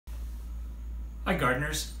Hi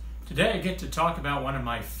gardeners. Today I get to talk about one of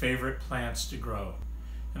my favorite plants to grow.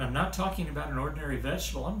 And I'm not talking about an ordinary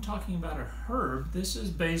vegetable, I'm talking about a herb. This is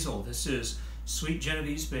basil. This is sweet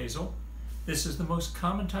Genovese basil. This is the most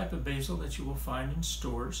common type of basil that you will find in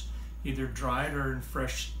stores, either dried or in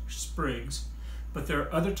fresh sprigs. But there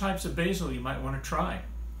are other types of basil you might want to try.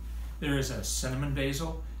 There is a cinnamon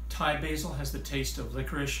basil. Thai basil has the taste of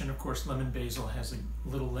licorice, and of course lemon basil has a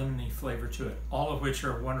little lemony flavor to it, all of which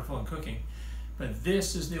are wonderful in cooking. But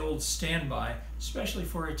this is the old standby, especially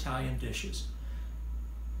for Italian dishes.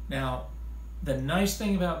 Now, the nice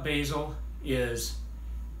thing about basil is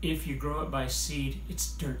if you grow it by seed,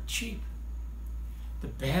 it's dirt cheap. The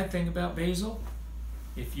bad thing about basil,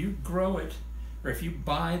 if you grow it, or if you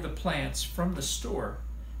buy the plants from the store,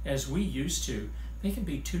 as we used to, they can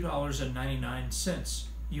be $2.99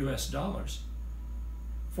 US dollars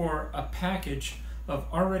for a package of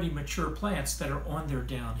already mature plants that are on their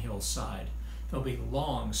downhill side. They'll be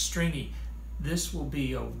long, stringy. This will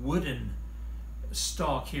be a wooden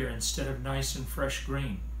stalk here instead of nice and fresh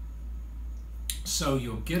green. So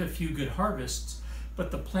you'll get a few good harvests, but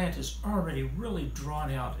the plant is already really drawn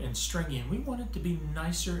out and stringy, and we want it to be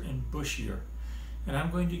nicer and bushier. And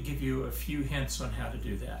I'm going to give you a few hints on how to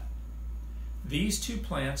do that. These two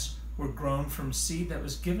plants were grown from seed that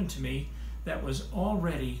was given to me that was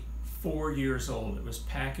already 4 years old. It was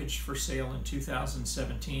packaged for sale in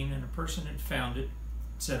 2017, and a person had found it,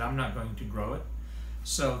 said, I'm not going to grow it.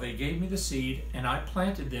 So they gave me the seed, and I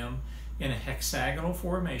planted them in a hexagonal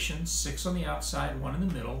formation, 6 on the outside, 1 in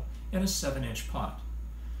the middle, in a 7-inch pot.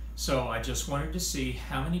 So I just wanted to see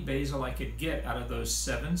how many basil I could get out of those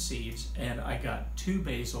 7 seeds, and I got 2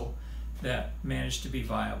 basil that managed to be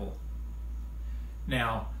viable.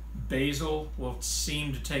 Now, basil will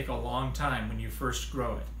seem to take a long time when you first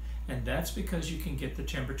grow it, and that's because you can get the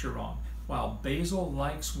temperature wrong. While basil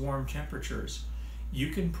likes warm temperatures, you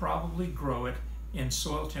can probably grow it in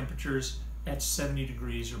soil temperatures at 70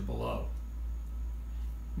 degrees or below.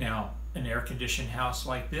 Now, an air-conditioned house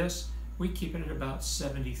like this, we keep it at about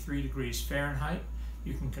 73 degrees Fahrenheit.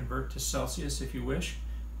 You can convert to Celsius if you wish.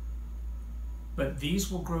 But these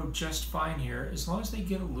will grow just fine here as long as they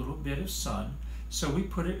get a little bit of sun. So we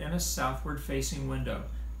put it in a southward facing window.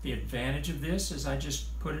 The advantage of this is I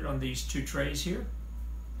just put it on these 2 trays here,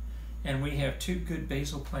 and we have 2 good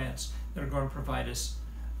basil plants that are going to provide us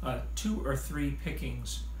 2 or 3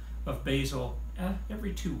 pickings of basil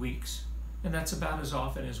every 2 weeks, and that's about as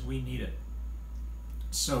often as we need it.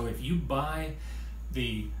 So if you buy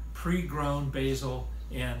the pre-grown basil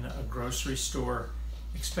in a grocery store,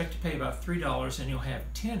 expect to pay about $3, and you'll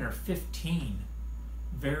have 10 or 15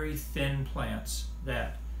 very thin plants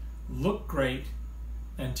that look great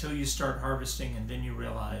until you start harvesting, and then you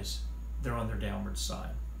realize they're on their downward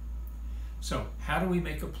side. So how do we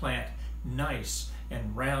make a plant nice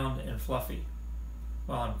and round and fluffy?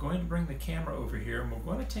 Well, I'm going to bring the camera over here, and we're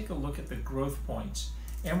going to take a look at the growth points,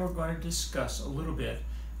 and we're going to discuss a little bit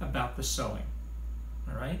about the sowing.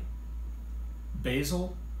 All right?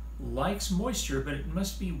 Basil likes moisture, but it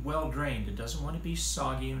must be well drained. It doesn't want to be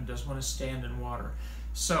soggy, and it doesn't want to stand in water.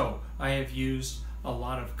 So I have used a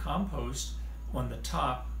lot of compost on the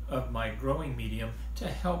top of my growing medium to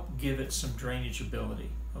help give it some drainage ability,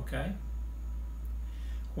 okay?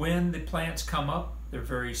 When the plants come up, they're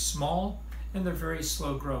very small and they're very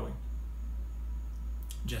slow growing.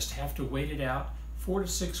 Just have to wait it out. 4 to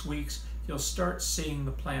 6 weeks, you'll start seeing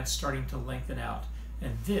the plants starting to lengthen out.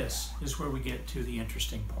 And this is where we get to the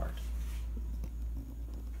interesting part.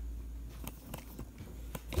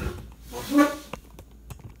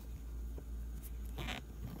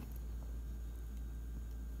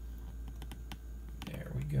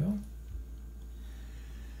 Go.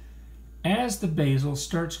 As the basil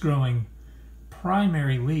starts growing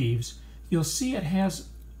primary leaves, you'll see it has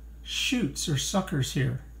shoots or suckers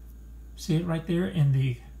here. See it right there in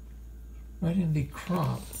the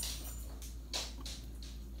crop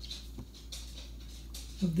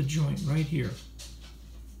of the joint right here.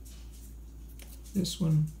 This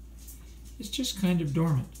one is just kind of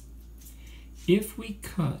dormant. If we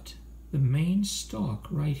cut the main stalk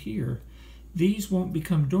right here, these won't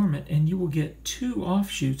become dormant, and you will get 2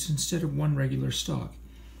 offshoots instead of 1 regular stalk.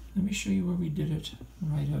 Let me show you where we did it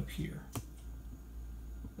right up here.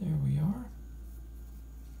 There we are.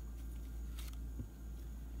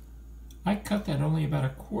 I cut that only about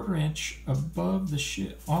 1/4 inch above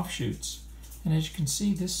the offshoots, and as you can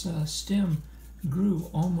see, this stem grew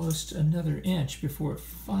almost another inch before it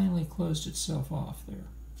finally closed itself off there.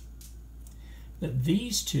 But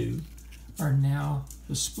these 2 are now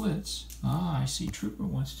the splits. Ah, I see Trooper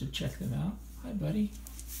wants to check them out. Hi, buddy.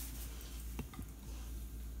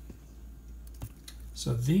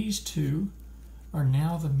 So these two are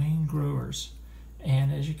now the main growers.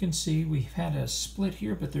 And as you can see, we've had a split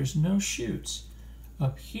here, but there's no shoots.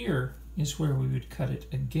 Up here is where we would cut it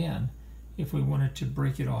again if we wanted to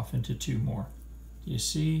break it off into two more. You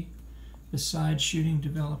see the side shooting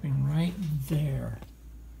developing right there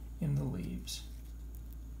in the leaves.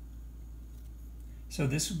 So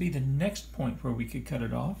this would be the next point where we could cut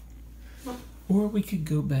it off. Or we could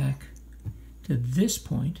go back to this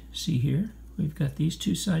point. See here, we've got these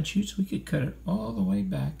two side shoots. We could cut it all the way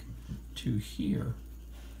back to here.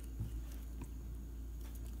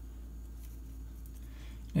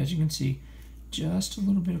 As you can see, just a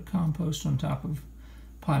little bit of compost on top of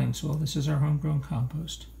potting soil. This is our homegrown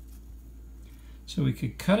compost. So we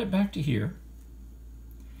could cut it back to here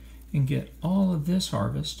and get all of this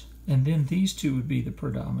harvest, and then these two would be the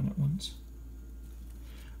predominant ones.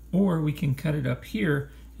 Or we can cut it up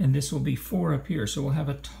here, and this will be 4 up here. So we'll have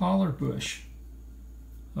a taller bush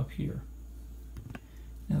up here.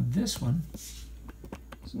 Now this one is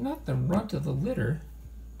not the runt of the litter.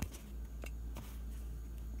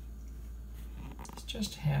 It's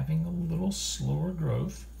just having a little slower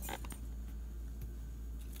growth. As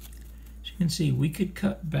you can see, we could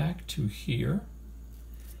cut back to here.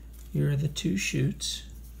 Here are the two shoots.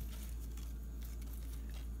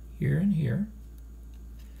 Here and here.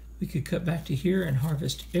 We could cut back to here and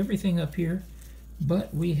harvest everything up here,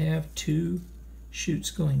 but we have two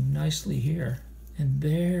shoots going nicely here. And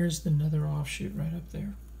there's another offshoot right up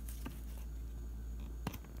there.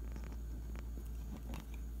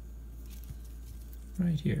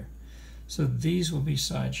 Right here. So these will be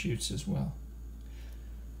side shoots as well.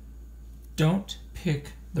 Don't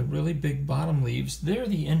pick the really big bottom leaves. They're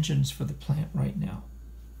the engines for the plant right now.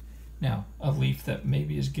 Now, a leaf that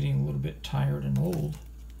maybe is getting a little bit tired and old,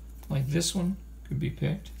 like this one, could be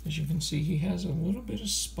picked. As you can see, he has a little bit of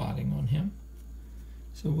spotting on him.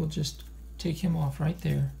 So we'll just take him off right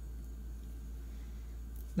there.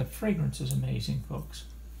 The fragrance is amazing, folks.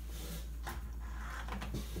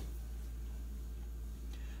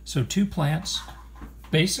 So 2 plants,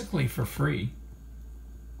 basically for free.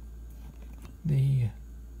 The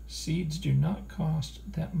seeds do not cost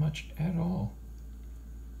that much at all.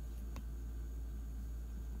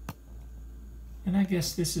 And I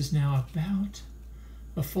guess this is now about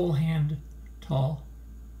a full hand tall.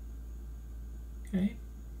 Okay.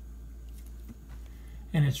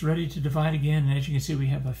 And it's ready to divide again. And as you can see, we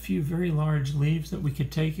have a few very large leaves that we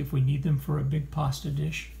could take if we need them for a big pasta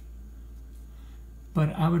dish.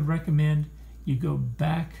 But I would recommend you go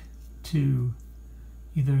back to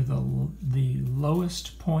either the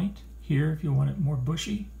lowest point here if you want it more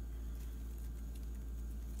bushy,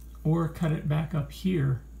 or cut it back up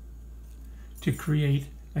here to create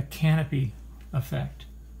a canopy effect.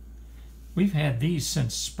 We've had these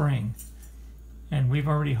since spring, and we've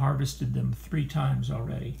already harvested them 3 times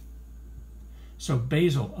already. So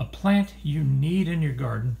basil, a plant you need in your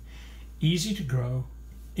garden, easy to grow.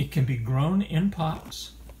 It can be grown in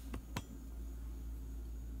pots.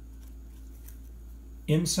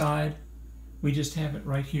 Inside, we just have it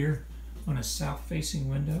right here on a south-facing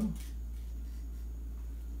window.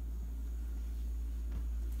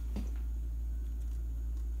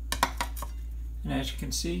 And as you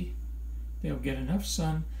can see, they'll get enough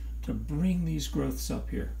sun to bring these growths up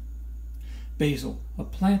here. Basil, a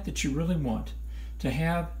plant that you really want to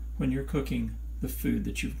have when you're cooking the food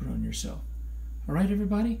that you've grown yourself. All right,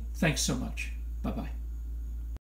 everybody, thanks so much. Bye-bye.